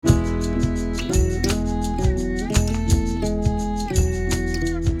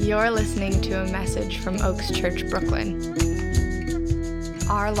You're listening to a message from Oaks Church, Brooklyn.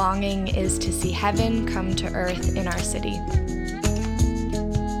 Our longing is to see heaven come to earth in our city.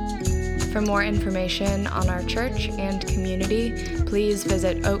 For more information on our church and community, please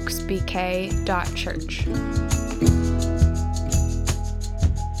visit oaksbk.church.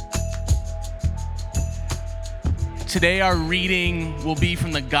 Today our reading will be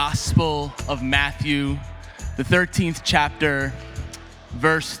from the Gospel of Matthew, the 13th chapter,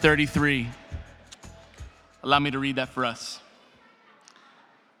 verse 33. Allow me to read that for us.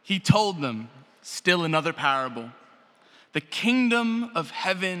 He told them, still another parable. The kingdom of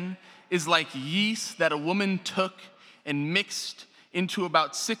heaven is like yeast that a woman took and mixed into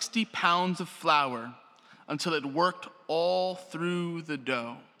about 60 pounds of flour until it worked all through the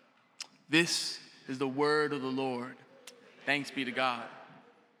dough. This is the word of the Lord. Thanks be to God.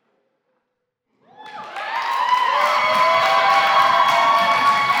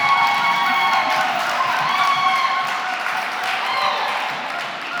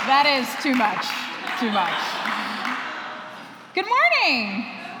 That is too much. Good morning.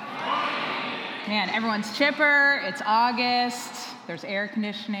 Man, everyone's chipper. It's August. There's air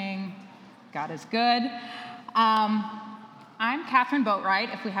conditioning. God is good. I'm Catherine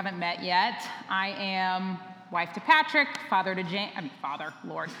Boatwright, if we haven't met yet. I am wife to Patrick, father to James.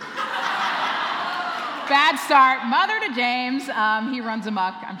 Lord. Bad start. Mother to James. He runs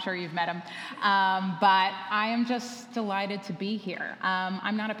amok. I'm sure you've met him. But I am just delighted to be here.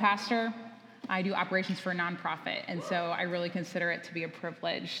 I'm not a pastor. I do operations for a nonprofit. And so I really consider it to be a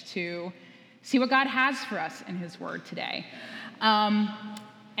privilege to see what God has for us in his word today. And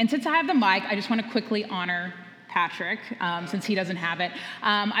since I have the mic, I just want to quickly honor Patrick, since he doesn't have it.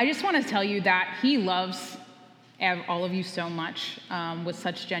 I just want to tell you that he loves all of you so much, with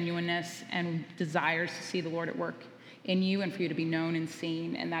such genuineness and desires to see the Lord at work in you and for you to be known and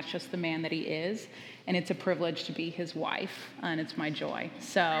seen. And that's just the man that he is. And it's a privilege to be his wife, and it's my joy.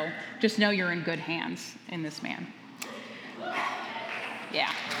 So just know you're in good hands in this man.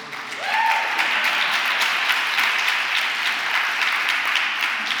 Yeah.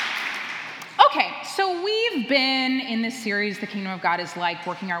 Okay, so we've been in this series, The Kingdom of God is Like,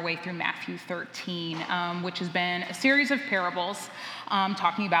 working our way through Matthew 13, which has been a series of parables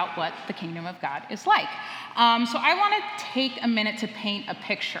talking about what the kingdom of God is like. So I want to take a minute to paint a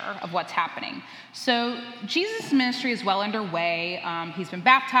picture of what's happening. So Jesus' ministry is well underway. He's been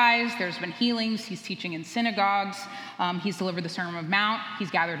baptized, there's been healings, he's teaching in synagogues, he's delivered the Sermon on the Mount,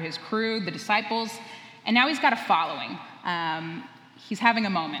 he's gathered his crew, the disciples, and now he's got a following. He's having a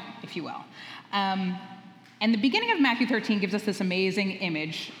moment, if you will. And the beginning of Matthew 13 gives us this amazing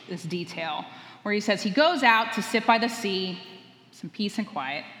image, this detail, where he says he goes out to sit by the sea, some peace and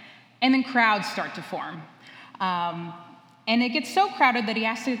quiet, and then crowds start to form. And it gets so crowded that he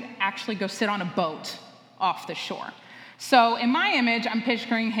has to actually go sit on a boat off the shore. So in my image, I'm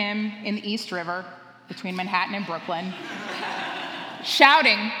picturing him in the East River between Manhattan and Brooklyn,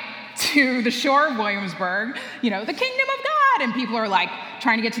 shouting to the shore of Williamsburg, the kingdom of God. And people are like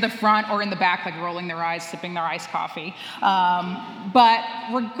trying to get to the front or in the back, like rolling their eyes, sipping their iced coffee. But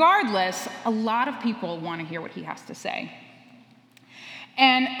regardless, a lot of people want to hear what he has to say.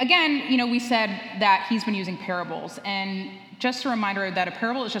 And again, we said that he's been using parables. And just a reminder that a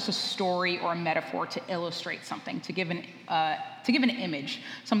parable is just a story or a metaphor to illustrate something, to give an image,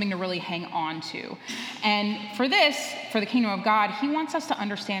 something to really hang on to. And for the kingdom of God, he wants us to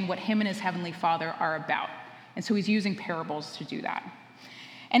understand what him and his heavenly Father are about. And so he's using parables to do that.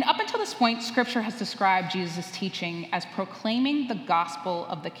 And up until this point, Scripture has described Jesus' teaching as proclaiming the gospel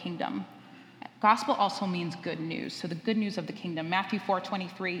of the kingdom. Gospel also means good news, so the good news of the kingdom. Matthew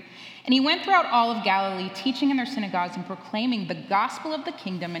 4:23, and he went throughout all of Galilee, teaching in their synagogues and proclaiming the gospel of the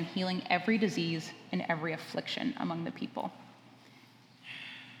kingdom and healing every disease and every affliction among the people.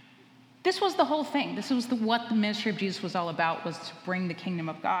 This was the whole thing. This was what the ministry of Jesus was all about, was to bring the kingdom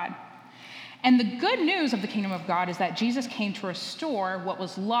of God. And the good news of the kingdom of God is that Jesus came to restore what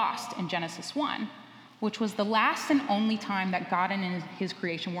was lost in Genesis 1, which was the last and only time that God and his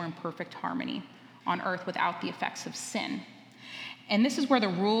creation were in perfect harmony on earth without the effects of sin. And this is where the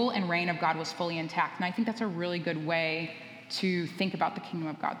rule and reign of God was fully intact. And I think that's a really good way to think about the kingdom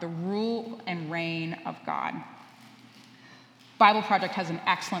of God, the rule and reign of God. Bible Project has an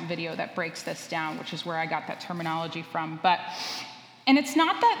excellent video that breaks this down, which is where I got that terminology from. And it's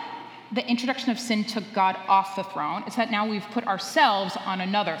not that the introduction of sin took God off the throne. It's that now we've put ourselves on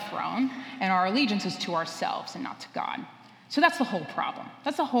another throne, and our allegiance is to ourselves and not to God. So that's the whole problem.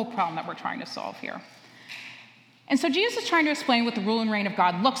 That's the whole problem that we're trying to solve here. And so Jesus is trying to explain what the rule and reign of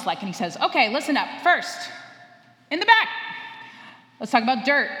God looks like, and he says, okay, listen up. First, in the back, let's talk about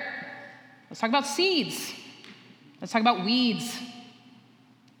dirt. Let's talk about seeds. Let's talk about weeds.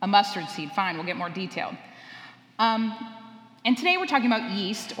 A mustard seed, fine, we'll get more detailed. And today we're talking about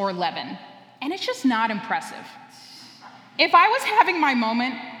yeast or leaven, and it's just not impressive. If I was having my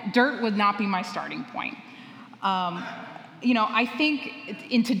moment, dirt would not be my starting point. I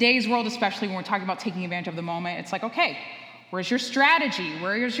think in today's world, especially when we're talking about taking advantage of the moment, it's like, okay, where's your strategy?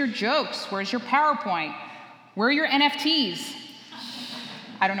 Where's your jokes? Where's your PowerPoint? Where are your NFTs?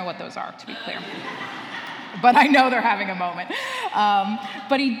 I don't know what those are, to be clear. But I know they're having a moment.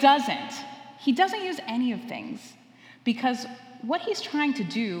 But he doesn't. He doesn't use any of things because what he's trying to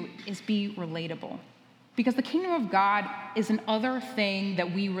do is be relatable. Because the kingdom of God is an other thing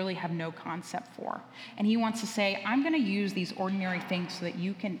that we really have no concept for. And he wants to say, I'm going to use these ordinary things so that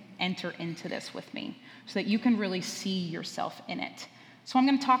you can enter into this with me, so that you can really see yourself in it. So I'm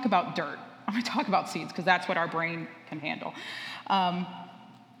going to talk about dirt. I'm going to talk about seeds because that's what our brain can handle.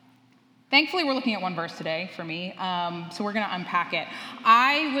 Thankfully, we're looking at one verse today for me, so we're going to unpack it.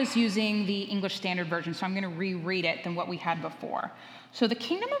 I was using the English Standard Version, so I'm going to reread it than what we had before. So the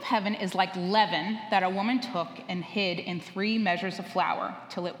kingdom of heaven is like leaven that a woman took and hid in 3 measures of flour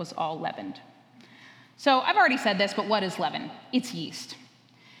till it was all leavened. So I've already said this, but what is leaven? It's yeast.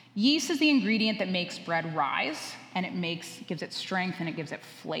 Yeast is the ingredient that makes bread rise, and it gives it strength and it gives it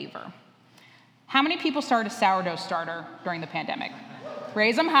flavor. How many people started a sourdough starter during the pandemic?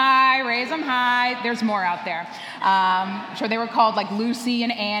 Raise them high, raise them high. There's more out there. I'm sure they were called like Lucy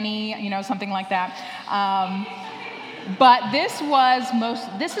and Annie, something like that. But this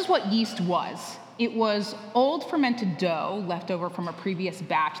is what yeast was. It was old fermented dough left over from a previous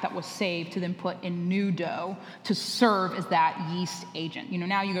batch that was saved to then put in new dough to serve as that yeast agent.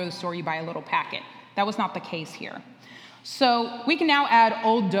 Now you go to the store, you buy a little packet. That was not the case here. So we can now add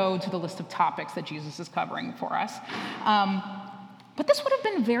old dough to the list of topics that Jesus is covering for us. But this would have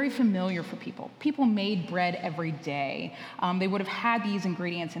been very familiar for people. People made bread every day. They would have had these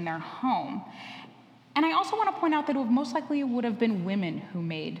ingredients in their home. And I also want to point out that most likely it would have been women who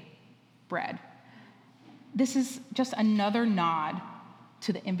made bread. This is just another nod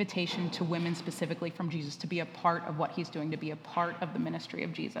to the invitation to women specifically from Jesus to be a part of what he's doing, to be a part of the ministry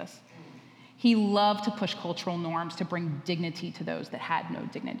of Jesus. He loved to push cultural norms to bring dignity to those that had no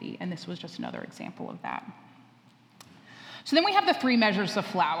dignity, and this was just another example of that. So then we have the 3 measures of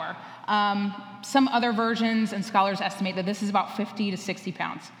flour. Some other versions and scholars estimate that this is about 50 to 60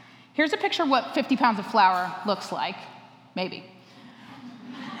 pounds. Here's a picture of what 50 pounds of flour looks like, maybe.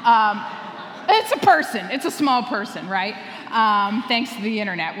 It's a person, it's a small person, right? Thanks to the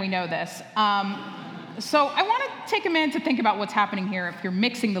internet, we know this. So I want to take a minute to think about what's happening here if you're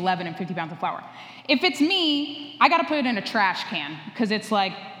mixing the leaven and 50 pounds of flour. If it's me, I got to put it in a trash can because it's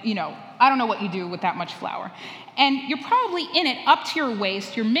like, I don't know what you do with that much flour. And you're probably in it up to your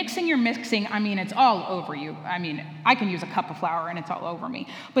waist. You're mixing. It's all over you. I can use a cup of flour and it's all over me.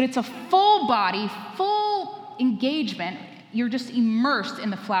 But it's a full body, full engagement. You're just immersed in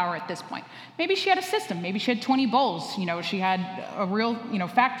the flour at this point. Maybe she had a system. Maybe she had 20 bowls. She had a real,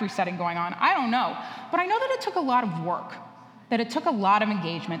 factory setting going on. I don't know. But I know that it took a lot of work, that it took a lot of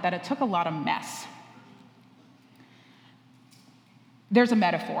engagement, that it took a lot of mess. There's a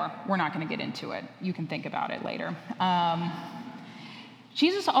metaphor. We're not going to get into it. You can think about it later.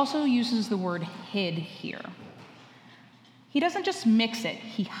 Jesus also uses the word hid here. He doesn't just mix it,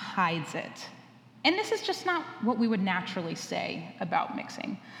 he hides it. And this is just not what we would naturally say about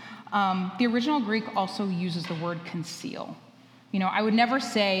mixing. The original Greek also uses the word conceal. I would never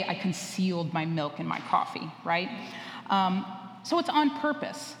say I concealed my milk in my coffee, right? So it's on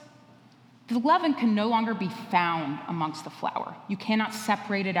purpose. The leaven can no longer be found amongst the flour. You cannot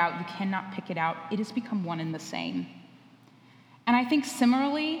separate it out. You cannot pick it out. It has become one and the same. And I think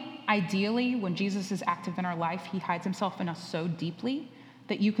similarly, ideally, when Jesus is active in our life, he hides himself in us so deeply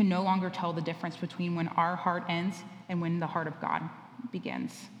that you can no longer tell the difference between when our heart ends and when the heart of God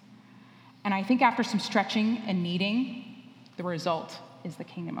begins. And I think after some stretching and kneading, the result is the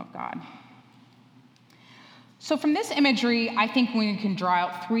kingdom of God. So from this imagery, I think we can draw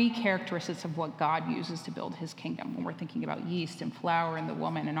out 3 characteristics of what God uses to build his kingdom when we're thinking about yeast and flour and the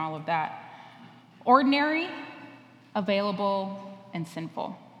woman and all of that. Ordinary, available, and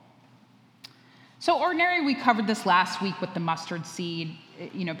sinful. So ordinary, we covered this last week with the mustard seed.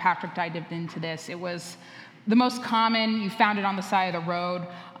 Patrick dived into this. It was the most common. You found it on the side of the road.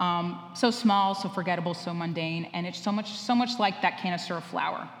 So small, so forgettable, so mundane, and it's so much like that canister of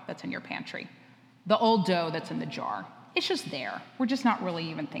flour that's in your pantry. The old dough that's in the jar. It's just there. We're just not really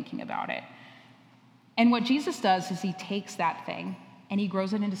even thinking about it. And what Jesus does is he takes that thing and he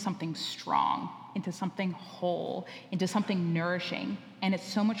grows it into something strong, into something whole, into something nourishing, and it's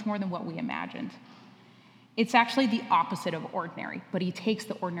so much more than what we imagined. It's actually the opposite of ordinary, but he takes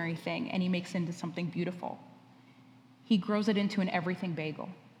the ordinary thing and he makes it into something beautiful. He grows it into an everything bagel.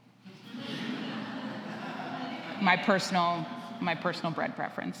 my personal bread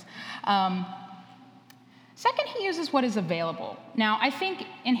preference. Second, he uses what is available. Now, I think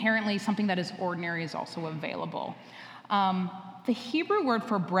inherently something that is ordinary is also available. The Hebrew word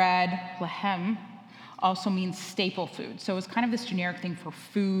for bread, lahem, also means staple food. So it's kind of this generic thing for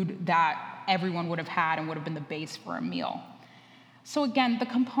food that everyone would have had and would have been the base for a meal. So again, the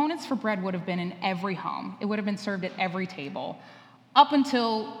components for bread would have been in every home. It would have been served at every table. Up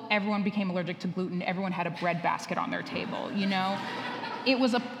until everyone became allergic to gluten, everyone had a bread basket on their table, you know? It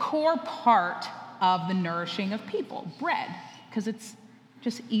was a core part of the nourishing of people, bread, because it's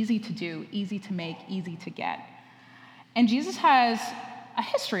just easy to do, easy to make, easy to get. And Jesus has a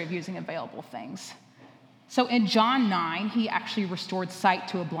history of using available things. So in John 9, he actually restored sight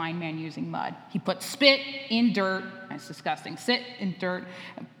to a blind man using mud. He put spit in dirt, that's disgusting, spit in dirt,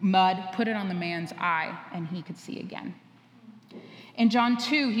 mud, put it on the man's eye, and he could see again. In John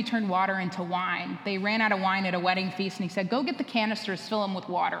 2, he turned water into wine. They ran out of wine at a wedding feast, and he said, go get the canisters, fill them with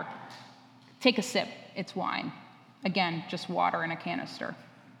water. Take a sip, it's wine. Again, just water in a canister.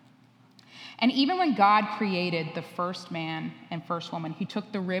 And even when God created the first man and first woman, he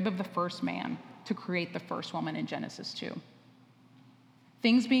took the rib of the first man to create the first woman in Genesis 2.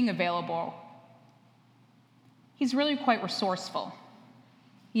 Things being available, he's really quite resourceful.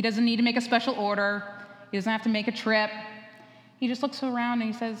 He doesn't need to make a special order. He doesn't have to make a trip. He just looks around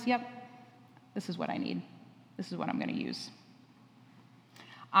and he says, yep, this is what I need. This is what I'm going to use.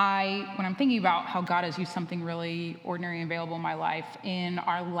 When I'm thinking about how God has used something really ordinary and available in my life, in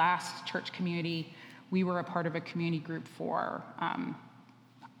our last church community, we were a part of a community group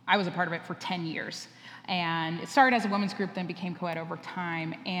I was a part of it for 10 years. And it started as a women's group, then became co-ed over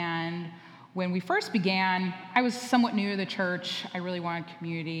time. And when we first began, I was somewhat new to the church. I really wanted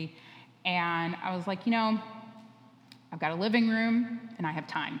community. And I was like, I've got a living room and I have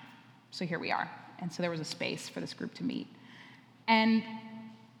time. So here we are. And so there was a space for this group to meet. And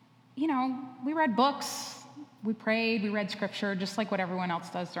we read books, we prayed, we read scripture, just like what everyone else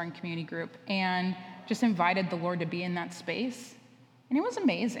does during community group, and just invited the Lord to be in that space. And it was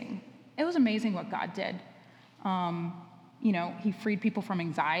amazing. It was amazing what God did. He freed people from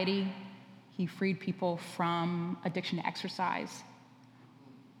anxiety. He freed people from addiction to exercise.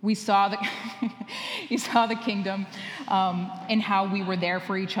 We saw the kingdom and how we were there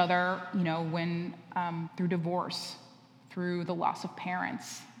for each other, when through divorce, through the loss of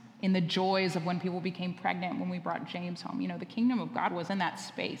parents, in the joys of when people became pregnant, when we brought James home. The kingdom of God was in that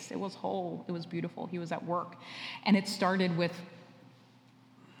space. It was whole. It was beautiful. He was at work. And it started with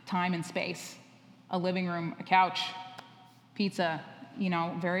time and space, a living room, a couch, pizza,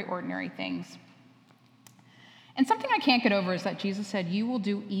 very ordinary things. And something I can't get over is that Jesus said, you will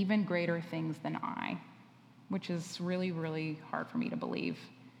do even greater things than I, which is really, really hard for me to believe.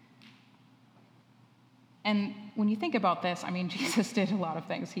 And when you think about this, Jesus did a lot of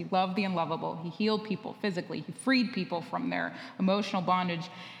things. He loved the unlovable. He healed people physically. He freed people from their emotional bondage.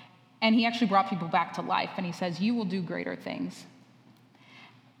 And he actually brought people back to life. And he says, you will do greater things.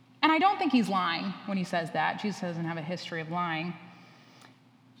 And I don't think he's lying when he says that. Jesus doesn't have a history of lying.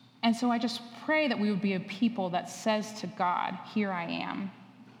 And so I just pray that we would be a people that says to God, here I am,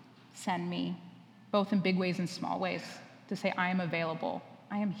 send me, both in big ways and small ways, to say, I am available.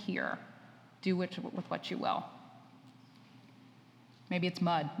 I am here. Do with what you will. Maybe it's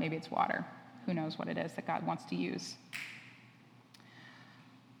mud, maybe it's water. Who knows what it is that God wants to use.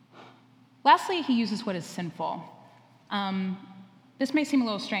 Lastly, he uses what is sinful. This may seem a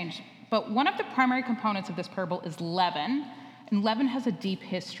little strange, but one of the primary components of this parable is leaven, and leaven has a deep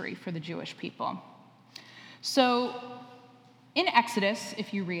history for the Jewish people. So in Exodus,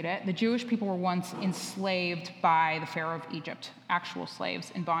 if you read it, the Jewish people were once enslaved by the Pharaoh of Egypt, actual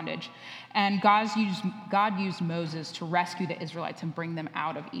slaves in bondage. And God used Moses to rescue the Israelites and bring them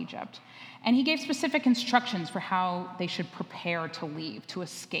out of Egypt. And he gave specific instructions for how they should prepare to leave, to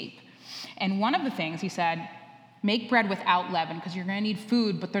escape. And one of the things he said, make bread without leaven, because you're going to need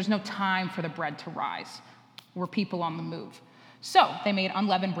food, but there's no time for the bread to rise. We're people on the move. So they made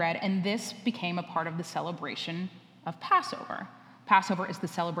unleavened bread, and this became a part of the celebration of Passover. Passover is the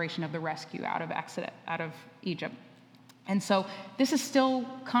celebration of the rescue out of Egypt. And so this is still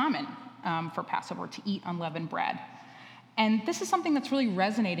common for Passover, to eat unleavened bread. And this is something that's really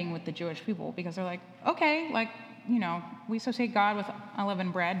resonating with the Jewish people, because they're like, okay, we associate God with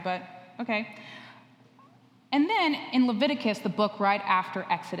unleavened bread, but okay. And then in Leviticus, the book right after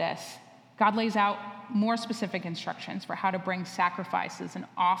Exodus, God lays out more specific instructions for how to bring sacrifices and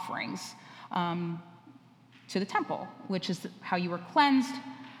offerings to the temple, which is how you were cleansed,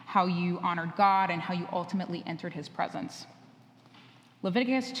 how you honored God, and how you ultimately entered his presence.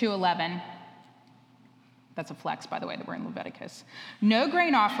 Leviticus 2:11, that's a flex, by the way, that we're in Leviticus. No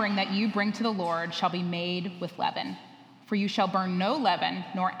grain offering that you bring to the Lord shall be made with leaven, for you shall burn no leaven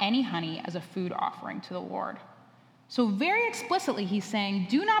nor any honey as a food offering to the Lord. So very explicitly, he's saying,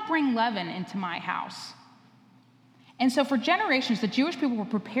 do not bring leaven into my house. And so for generations, the Jewish people were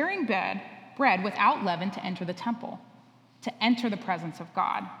preparing bread without leaven to enter the temple, to enter the presence of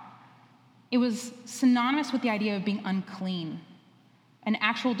God. It was synonymous with the idea of being unclean, an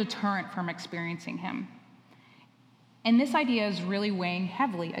actual deterrent from experiencing him. And this idea is really weighing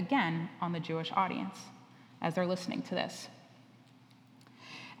heavily, again, on the Jewish audience as they're listening to this.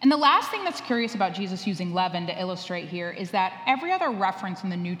 And the last thing that's curious about Jesus using leaven to illustrate here is that every other reference in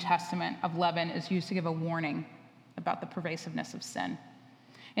the New Testament of leaven is used to give a warning about the pervasiveness of sin.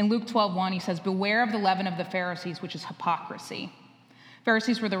 In Luke 12:1, he says, beware of the leaven of the Pharisees, which is hypocrisy.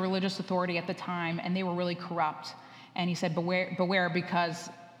 Pharisees were the religious authority at the time, and they were really corrupt. And he said, beware, because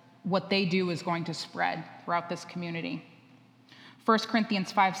what they do is going to spread throughout this community. 1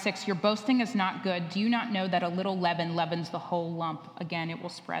 Corinthians 5:6, your boasting is not good. Do you not know that a little leaven leavens the whole lump? Again, it will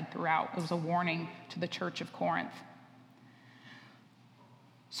spread throughout. It was a warning to the church of Corinth.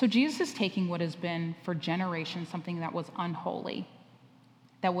 So Jesus is taking what has been for generations something that was unholy,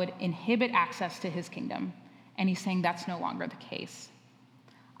 that would inhibit access to his kingdom, and he's saying that's no longer the case.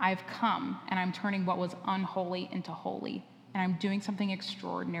 I've come, and I'm turning what was unholy into holy, and I'm doing something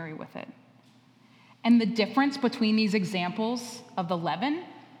extraordinary with it. And the difference between these examples of the leaven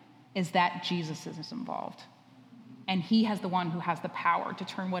is that Jesus is involved. And he has the one who has the power to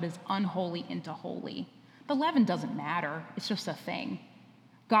turn what is unholy into holy. The leaven doesn't matter. It's just a thing.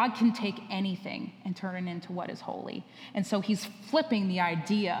 God can take anything and turn it into what is holy. And so he's flipping the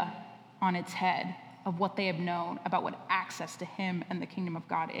idea on its head of what they have known about what access to him and the kingdom of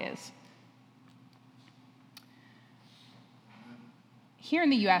God is. Here in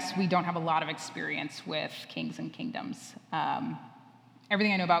the US, we don't have a lot of experience with kings and kingdoms.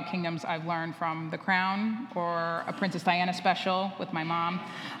 Everything I know about kingdoms I've learned from The Crown or a Princess Diana special with my mom.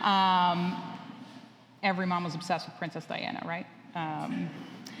 Every mom was obsessed with Princess Diana, right?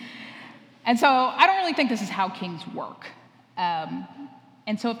 And so I don't really think this is how kings work.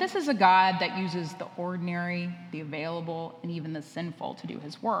 And so if this is a God that uses the ordinary, the available, and even the sinful to do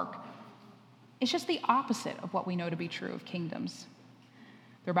his work, it's just the opposite of what we know to be true of kingdoms.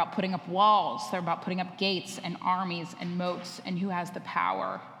 They're about putting up walls. They're about putting up gates and armies and moats and who has the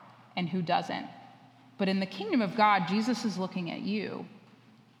power and who doesn't. But in the kingdom of God, Jesus is looking at you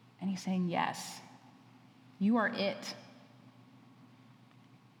and he's saying, yes, you are it.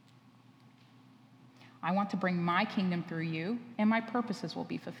 I want to bring my kingdom through you, and my purposes will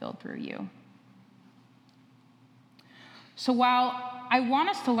be fulfilled through you. So while I want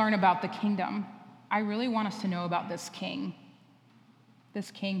us to learn about the kingdom, I really want us to know about this king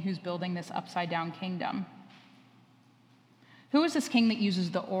who's building this upside-down kingdom. Who is this king that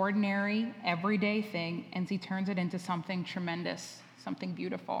uses the ordinary, everyday thing and he turns it into something tremendous, something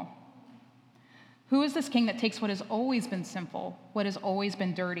beautiful? Who is this king that takes what has always been sinful, what has always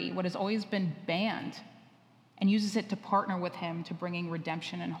been dirty, what has always been banned, and uses it to partner with him to bringing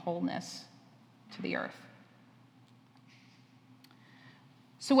redemption and wholeness to the earth?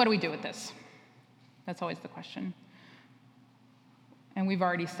 So what do we do with this? That's always the question. And we've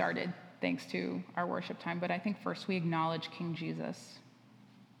already started, thanks to our worship time, but I think first we acknowledge King Jesus.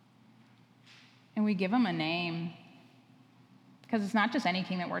 And we give him a name. Because it's not just any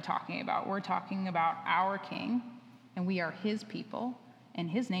king that we're talking about. We're talking about our king, and we are his people, and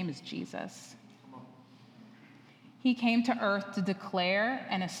his name is Jesus. He came to earth to declare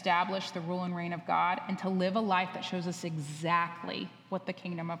and establish the rule and reign of God and to live a life that shows us exactly what the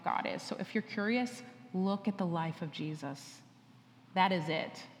kingdom of God is. So if you're curious, look at the life of Jesus. That is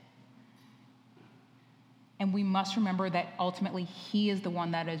it. And we must remember that ultimately he is the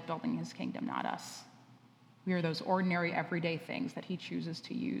one that is building his kingdom, not us. We are those ordinary, everyday things that he chooses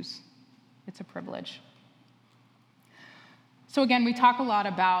to use. It's a privilege. So again, we talk a lot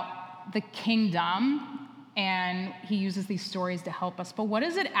about the kingdom, and he uses these stories to help us. But what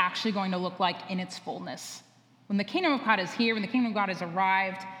is it actually going to look like in its fullness? When the kingdom of God is here, when the kingdom of God has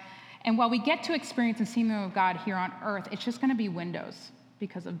arrived, and while we get to experience the kingdom of God here on earth, it's just going to be windows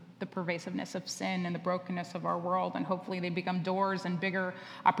because of the pervasiveness of sin and the brokenness of our world. And hopefully they become doors and bigger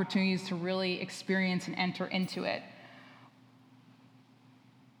opportunities to really experience and enter into it.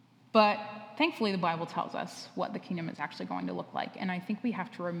 But thankfully, the Bible tells us what the kingdom is actually going to look like. And I think we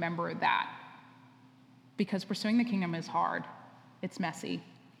have to remember that, because pursuing the kingdom is hard. It's messy.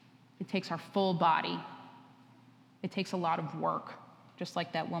 It takes our full body. It takes a lot of work, just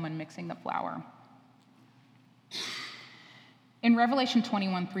like that woman mixing the flour. In Revelation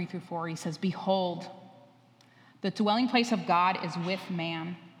 21, 3-4, he says, "Behold, the dwelling place of God is with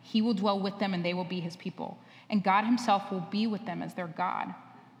man. He will dwell with them, and they will be his people. And God himself will be with them as their God.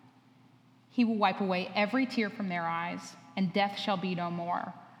 He will wipe away every tear from their eyes, and death shall be no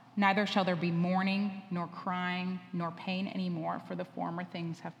more. Neither shall there be mourning, nor crying, nor pain anymore, for the former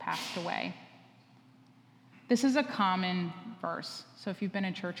things have passed away." This is a common verse. So if you've been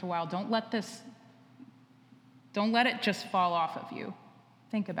in church a while, don't let it just fall off of you.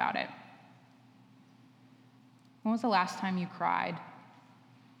 Think about it. When was the last time you cried?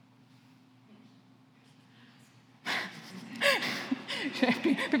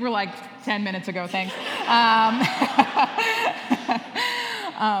 People were like, 10 minutes ago, thanks.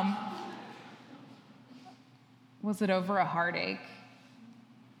 Was it over a heartache?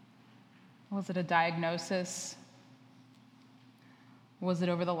 Was it a diagnosis? Was it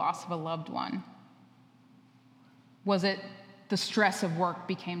over the loss of a loved one? Was it the stress of work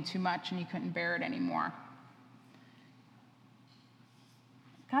became too much and you couldn't bear it anymore?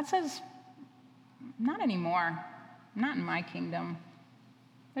 God says, not anymore. Not in my kingdom.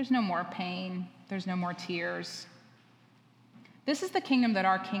 There's no more pain. There's no more tears. This is the kingdom that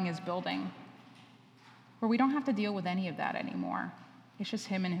our King is building, where we don't have to deal with any of that anymore. It's just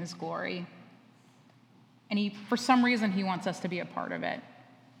him and his glory. And for some reason, he wants us to be a part of it.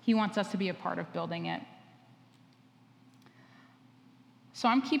 He wants us to be a part of building it. So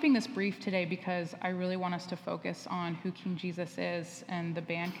I'm keeping this brief today because I really want us to focus on who King Jesus is, and the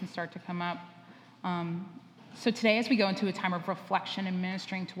band can start to come up. So today, as we go into a time of reflection and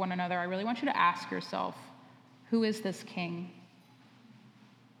ministering to one another, I really want you to ask yourself, who is this King?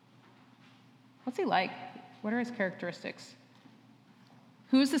 What's he like? What are his characteristics?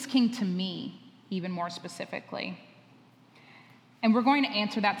 Who is this King to me, even more specifically? And we're going to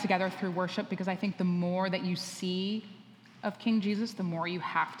answer that together through worship, because I think the more that you see of King Jesus, the more you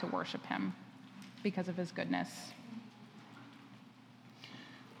have to worship him because of his goodness.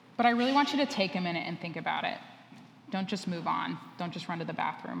 But I really want you to take a minute and think about it. Don't just move on. Don't just run to the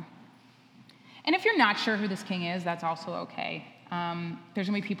bathroom. And if you're not sure who this King is, that's also okay. There's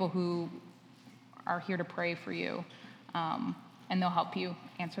going to be people who are here to pray for you, and they'll help you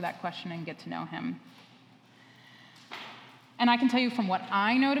answer that question and get to know him. And I can tell you from what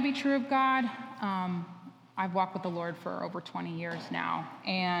I know to be true of God, I've walked with the Lord for over 20 years now,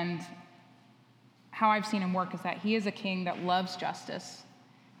 and how I've seen him work is that he is a King that loves justice.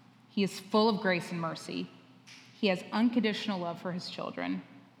 He is full of grace and mercy. He has unconditional love for his children.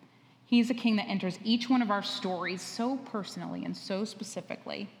 He is a King that enters each one of our stories so personally and so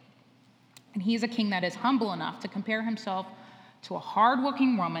specifically. And he is a King that is humble enough to compare himself to a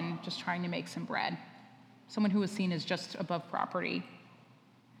hardworking woman just trying to make some bread, someone who is seen as just above property.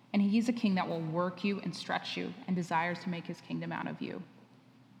 And he's a King that will work you and stretch you and desires to make his kingdom out of you.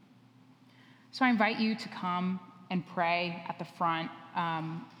 So I invite you to come and pray at the front.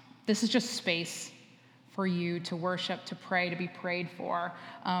 This is just space for you to worship, to pray, to be prayed for,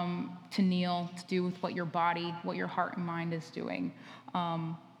 to kneel, to do with what your body, what your heart and mind is doing.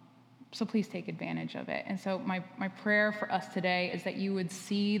 So please take advantage of it. And so my prayer for us today is that you would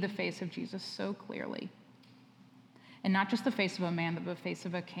see the face of Jesus so clearly. And not just the face of a man, but the face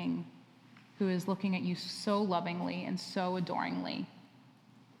of a King who is looking at you so lovingly and so adoringly,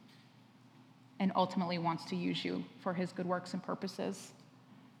 and ultimately wants to use you for his good works and purposes.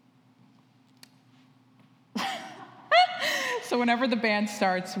 So whenever the band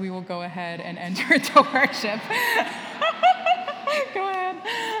starts, we will go ahead and enter into worship. Go ahead.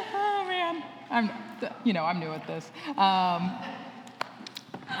 Oh, man. I'm new at this.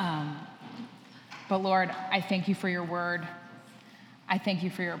 But Lord, I thank you for your word. I thank you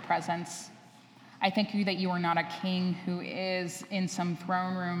for your presence. I thank you that you are not a king who is in some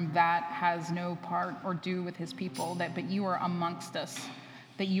throne room that has no part or do with his people, but you are amongst us,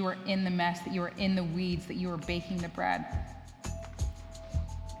 that you are in the mess, that you are in the weeds, that you are baking the bread.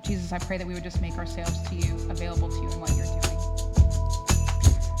 Jesus, I pray that we would just make ourselves to you, available to you in what you're doing.